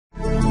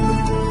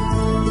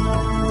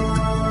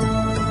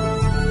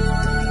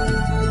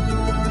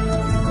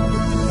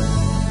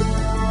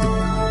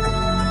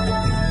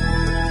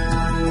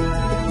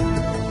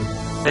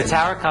The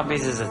Tower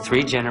Companies is a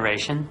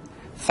three-generation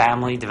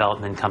family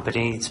development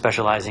company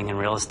specializing in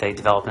real estate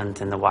development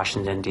in the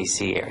Washington,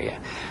 D.C.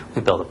 area.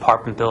 We build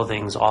apartment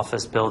buildings,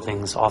 office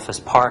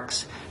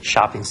parks,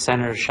 shopping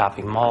centers,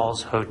 shopping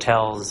malls,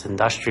 hotels,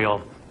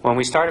 industrial. When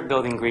we started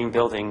building green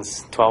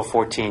buildings 12,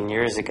 14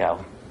 years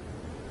ago,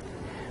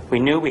 we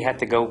knew we had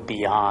to go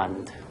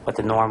beyond what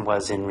the norm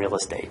was in real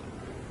estate.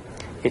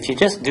 If you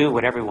just do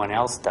what everyone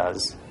else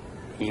does,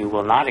 you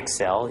will not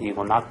excel, you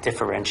will not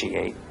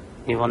differentiate,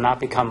 you will not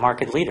become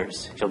market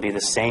leaders. You'll be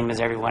the same as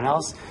everyone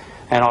else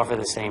and offer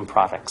the same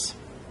products.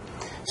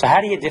 So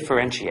how do you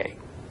differentiate?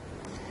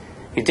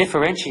 You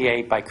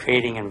differentiate by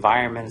creating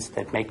environments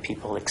that make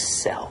people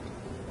excel.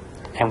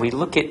 And we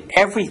look at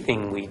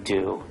everything we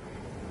do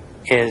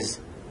as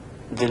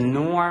the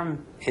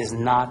norm is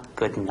not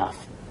good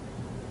enough.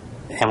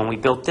 And when we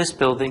built this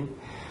building,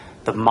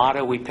 the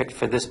motto we picked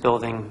for this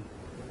building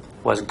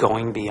was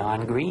going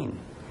beyond green,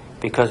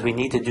 because we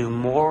need to do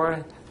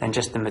more than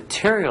just the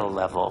material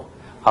level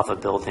of a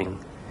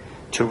building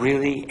to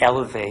really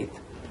elevate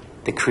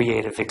the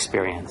creative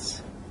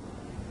experience.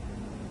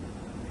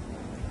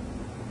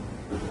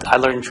 I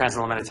learned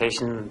Transcendental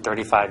Meditation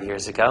 35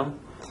 years ago,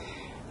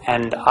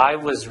 and I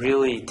was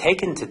really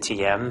taken to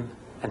TM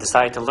and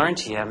decided to learn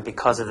TM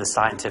because of the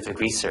scientific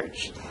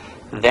research.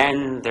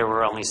 Then there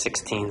were only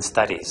 16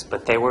 studies,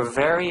 but they were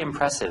very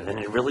impressive, and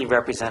it really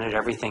represented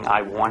everything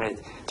I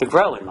wanted to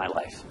grow in my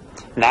life.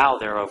 Now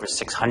there are over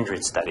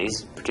 600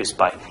 studies produced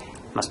by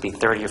must be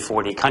 30 or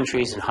 40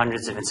 countries and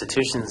hundreds of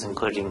institutions,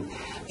 including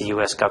the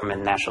U.S.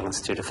 government National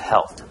Institute of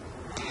Health.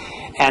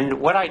 And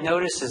what I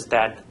noticed is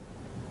that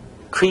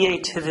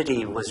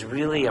creativity was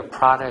really a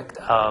product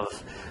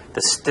of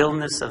the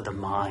stillness of the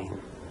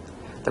mind,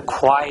 the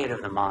quiet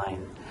of the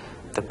mind.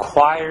 The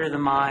quieter the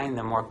mind,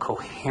 the more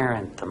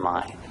coherent the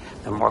mind.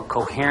 The more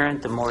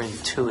coherent, the more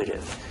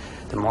intuitive.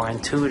 The more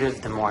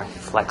intuitive, the more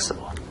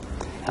flexible.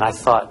 And I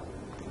thought,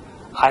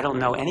 I don't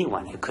know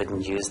anyone who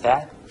couldn't use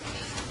that.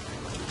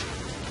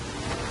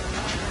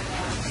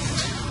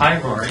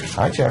 Hi, Rory.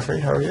 Hi, Jeffrey.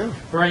 How are you?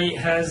 Rory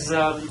has...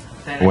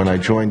 When I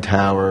joined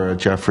Tower,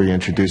 Jeffrey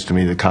introduced to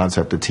me the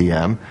concept of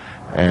TM,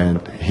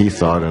 and he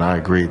thought, and I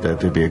agreed, that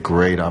there'd be a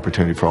great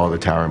opportunity for all the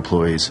Tower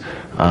employees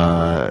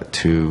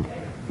to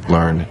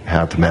learn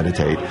how to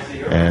meditate,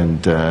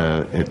 and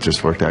it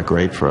just worked out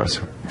great for us.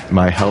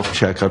 My health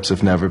checkups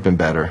have never been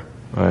better.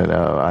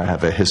 I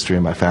have a history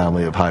in my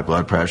family of high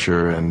blood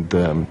pressure and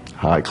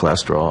high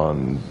cholesterol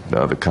and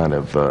other kind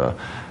of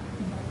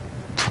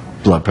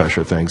blood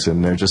pressure things,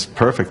 and they're just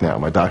perfect now.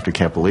 My doctor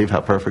can't believe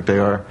how perfect they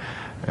are,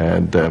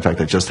 and in fact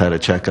I just had a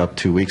checkup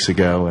 2 weeks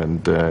ago,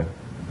 and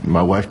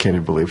my wife can't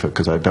even believe it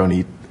because I don't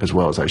eat as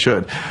well as I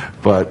should,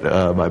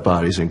 but my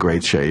body's in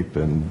great shape,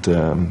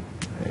 and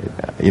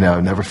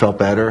I've never felt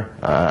better.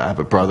 I have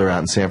a brother out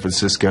in San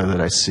Francisco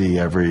that I see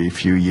every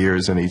few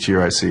years, and each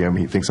year I see him,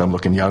 he thinks I'm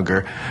looking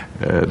younger.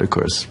 And of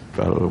course,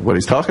 I don't know what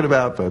he's talking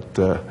about, but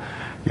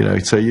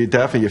so you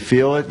definitely, you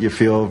feel it, you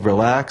feel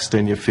relaxed,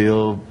 and you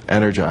feel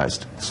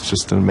energized. It's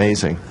just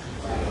amazing.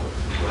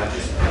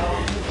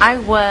 I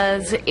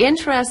was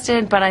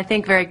interested, but I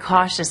think very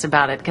cautious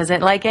about it, because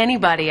like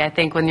anybody, I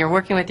think when you're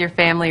working with your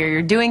family or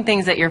you're doing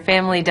things that your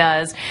family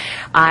does,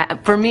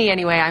 for me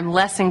anyway, I'm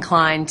less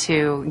inclined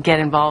to get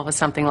involved with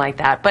something like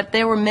that. But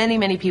there were many,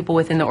 many people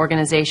within the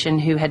organization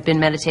who had been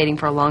meditating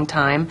for a long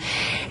time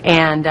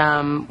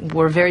and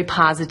were very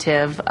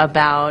positive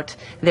about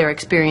their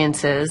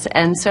experiences.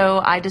 And so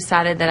I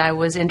decided that I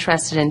was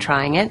interested in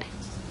trying it.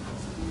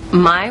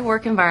 My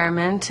work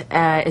environment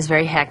is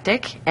very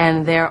hectic,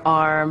 and there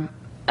are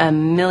a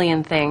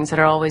million things that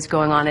are always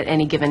going on at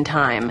any given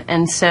time.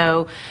 And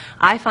so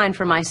I find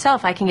for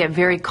myself I can get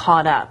very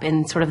caught up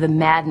in sort of the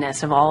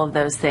madness of all of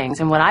those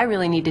things. And what I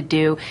really need to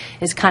do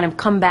is kind of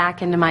come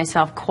back into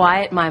myself,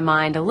 quiet my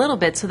mind a little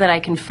bit so that I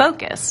can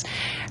focus.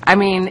 I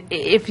mean,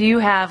 if you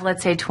have,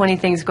 let's say, 20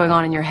 things going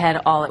on in your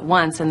head all at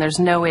once and there's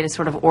no way to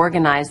sort of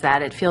organize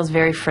that, it feels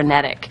very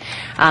frenetic.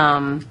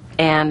 And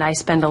I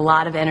spend a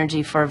lot of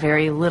energy for a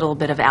very little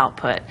bit of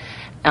output.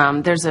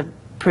 There's a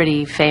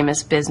pretty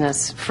famous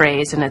business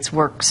phrase, and it's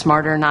work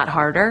smarter, not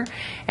harder.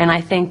 And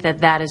I think that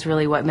that is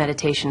really what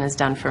meditation has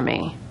done for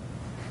me.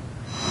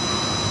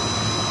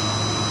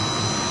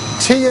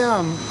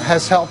 TM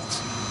has helped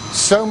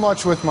so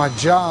much with my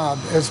job,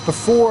 as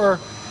before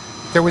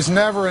there was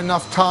never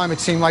enough time, it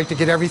seemed like, to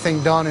get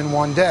everything done in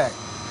one day.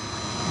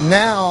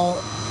 Now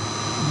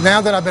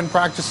that I've been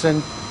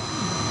practicing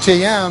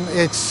TM,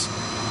 it's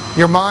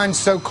your mind's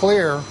so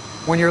clear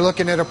when you're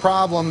looking at a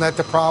problem that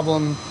the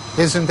problem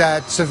isn't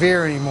that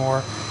severe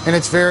anymore, and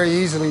it's very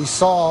easily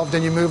solved,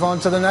 and you move on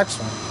to the next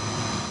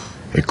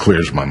one. It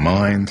clears my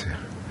mind.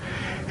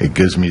 It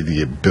gives me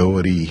the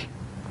ability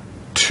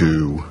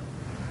to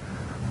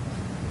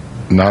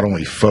not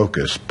only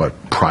focus but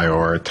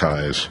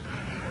prioritize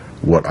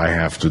what I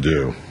have to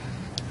do.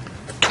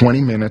 20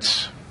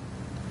 minutes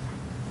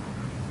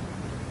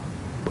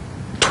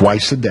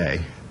twice a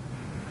day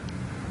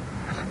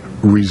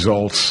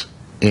results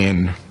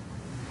in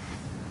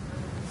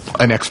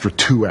an extra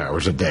 2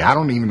 hours a day. I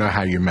don't even know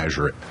how you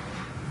measure it.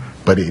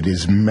 but it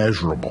is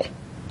measurable.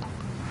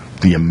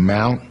 The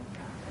amount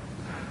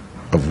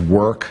of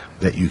work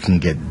that you can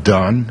get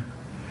done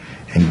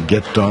and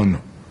get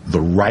done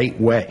the right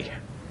way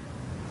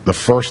the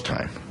first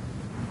time.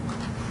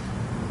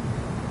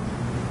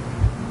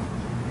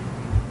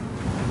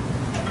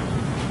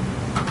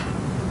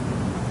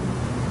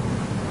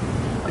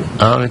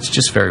 It's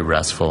just very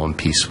restful and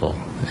peaceful,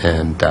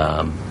 and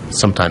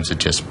sometimes it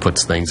just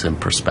puts things in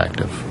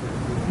perspective.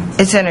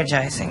 It's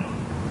energizing.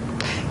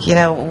 You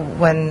know,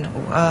 when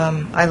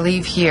I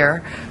leave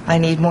here, I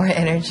need more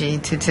energy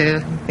to do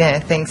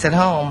things at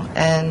home,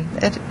 and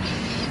it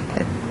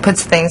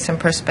puts things in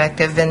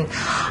perspective. And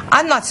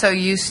I'm not so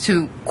used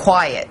to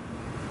quiet.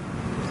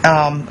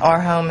 Our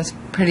home is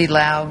pretty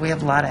loud. We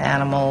have a lot of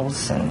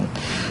animals, and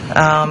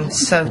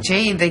so,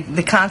 gee,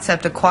 the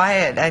concept of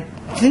quiet, I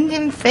didn't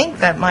even think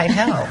that might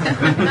help.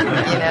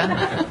 You know,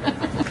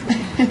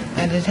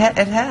 and it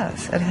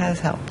has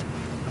helped.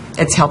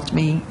 It's helped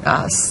me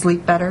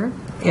sleep better.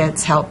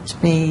 It's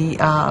helped me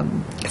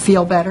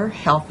feel better,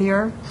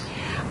 healthier.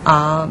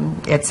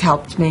 It's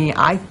helped me,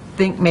 I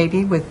think,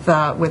 maybe with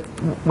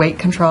weight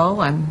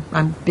control.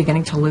 I'm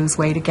beginning to lose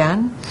weight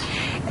again,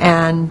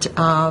 and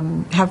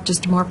have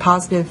just a more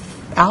positive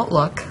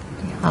outlook.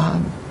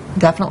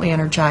 Definitely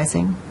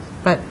energizing,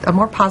 but a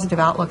more positive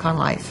outlook on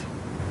life.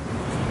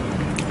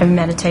 I've been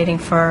meditating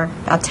for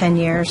about 10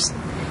 years.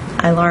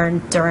 I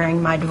learned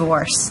during my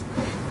divorce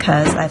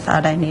because I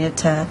thought I needed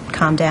to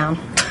calm down.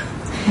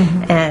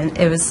 Mm-hmm. And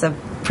it was a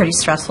pretty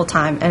stressful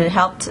time, and it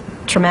helped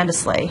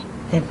tremendously.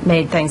 It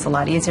made things a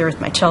lot easier with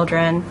my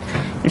children.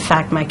 In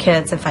fact, my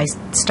kids, if I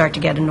start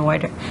to get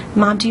annoyed,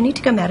 Mom, do you need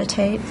to go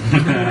meditate?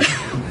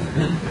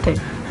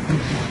 The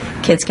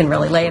kids can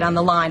really lay it on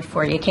the line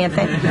for you, can't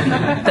they?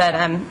 But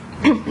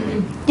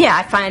yeah,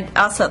 I find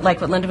also,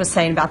 like what Linda was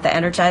saying about the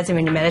energizing,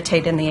 when you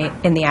meditate in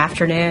the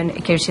afternoon,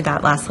 it gives you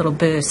that last little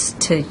boost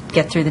to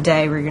get through the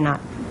day where you're not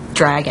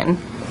dragging.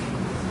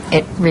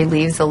 It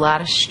relieves a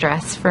lot of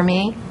stress for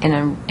me in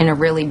a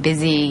really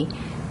busy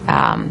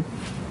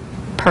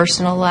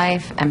personal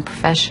life and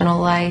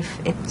professional life.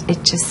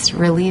 It just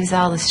relieves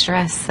all the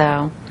stress,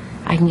 so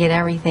I can get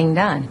everything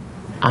done.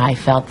 I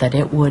felt that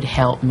it would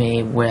help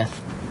me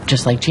with,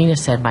 just like Gina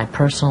said, my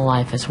personal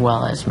life as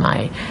well as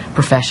my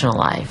professional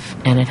life.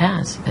 And it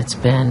has. It's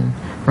been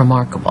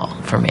remarkable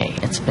for me.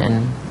 It's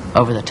been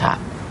over the top.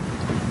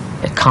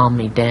 It calmed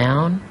me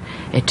down.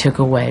 It took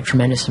away a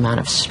tremendous amount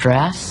of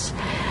stress.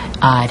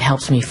 It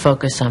helps me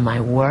focus on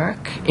my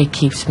work. It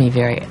keeps me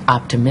very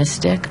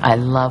optimistic. I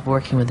love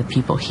working with the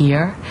people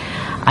here.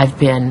 I've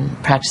been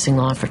practicing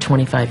law for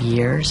 25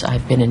 years.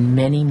 I've been in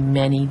many,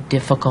 many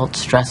difficult,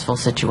 stressful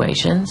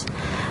situations.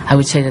 I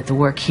would say that the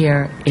work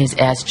here is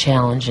as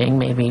challenging.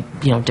 Maybe,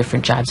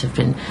 different clients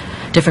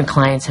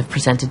have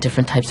presented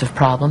different types of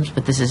problems,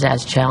 but this is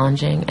as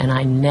challenging, and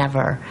I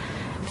never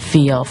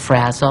feel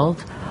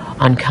frazzled,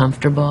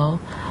 uncomfortable,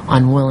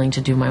 unwilling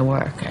to do my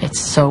work. It's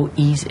so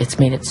easy. It's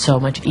made it so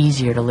much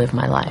easier to live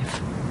my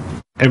life.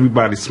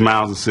 Everybody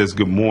smiles and says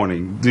good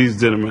morning.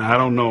 These gentlemen, I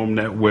don't know him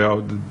that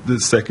well, the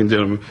second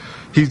gentleman.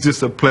 He's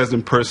just a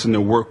pleasant person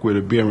to work with,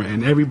 to be around.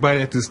 And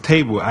everybody at this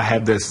table, I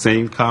have that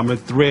same common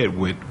thread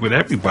with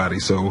everybody.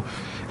 So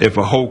if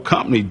a whole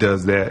company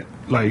does that,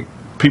 like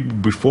people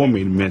before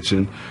me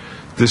mentioned,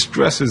 the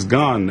stress is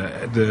gone.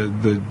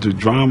 The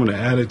drama, the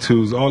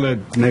attitudes, all that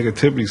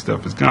negativity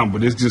stuff is gone.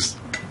 But it's just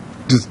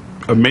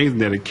amazing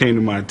that it came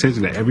to my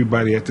attention that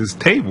everybody at this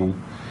table,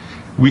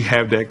 we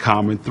have that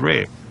common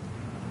thread.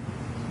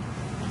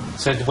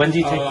 So when do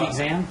you take the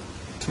exam?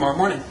 Tomorrow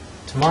morning.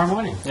 Tomorrow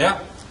morning?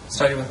 Yeah.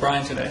 Studying with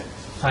Brian today.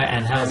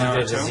 And how's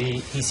he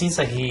doing? He seems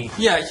like he...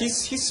 Yeah,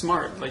 he's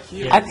smart. I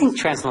think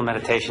Transcendental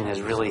Meditation has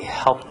really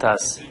helped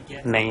us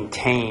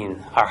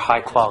maintain our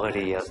high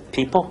quality of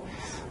people,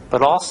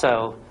 but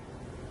also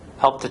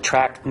helped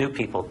attract new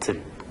people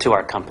to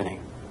our company.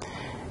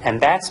 And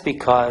that's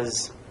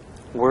because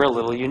we're a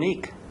little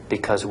unique,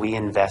 because we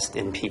invest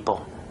in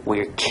people.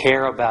 We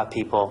care about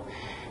people,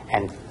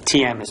 and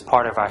TM is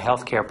part of our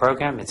healthcare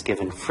program. It's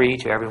given free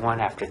to everyone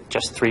after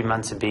just 3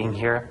 months of being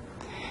here.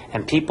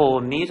 And people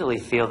immediately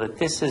feel that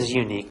this is a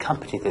unique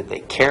company, that they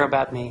care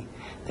about me,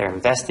 they're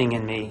investing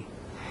in me,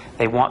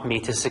 they want me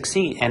to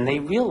succeed, and they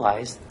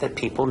realize that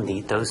people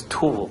need those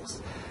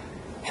tools.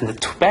 And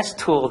the best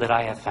tool that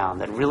I have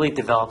found that really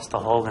develops the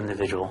whole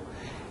individual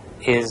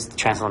is the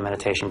Transcendental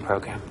Meditation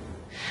program.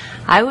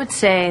 I would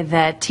say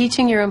that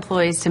teaching your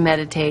employees to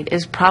meditate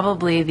is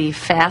probably the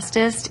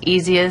fastest,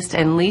 easiest,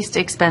 and least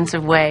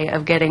expensive way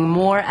of getting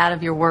more out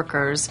of your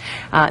workers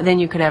than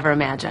you could ever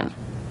imagine.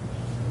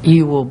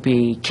 You will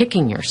be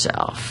kicking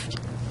yourself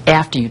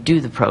after you do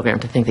the program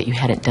to think that you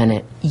hadn't done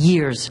it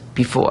years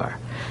before,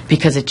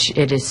 because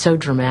it is so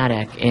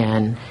dramatic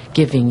in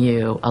giving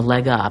you a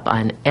leg up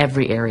on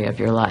every area of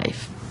your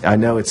life. I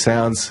know it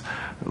sounds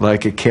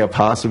like it can't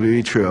possibly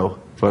be true,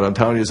 but I'm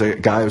telling you, as a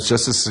guy who's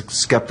just as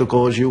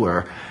skeptical as you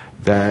were,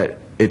 that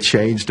it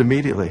changed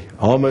immediately,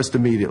 almost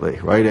immediately,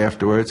 right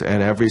afterwards,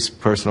 and every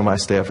person on my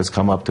staff has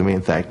come up to me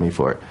and thanked me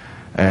for it.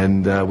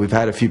 And we've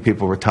had a few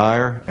people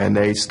retire, and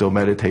they still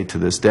meditate to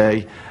this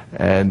day,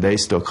 and they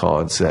still call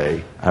and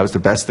say, that was the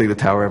best thing the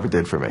tower ever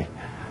did for me.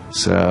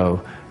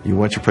 So you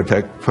want your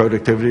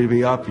productivity to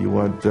be up, you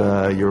want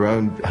your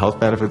own health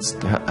benefits,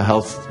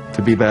 health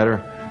to be better,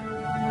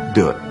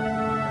 do it.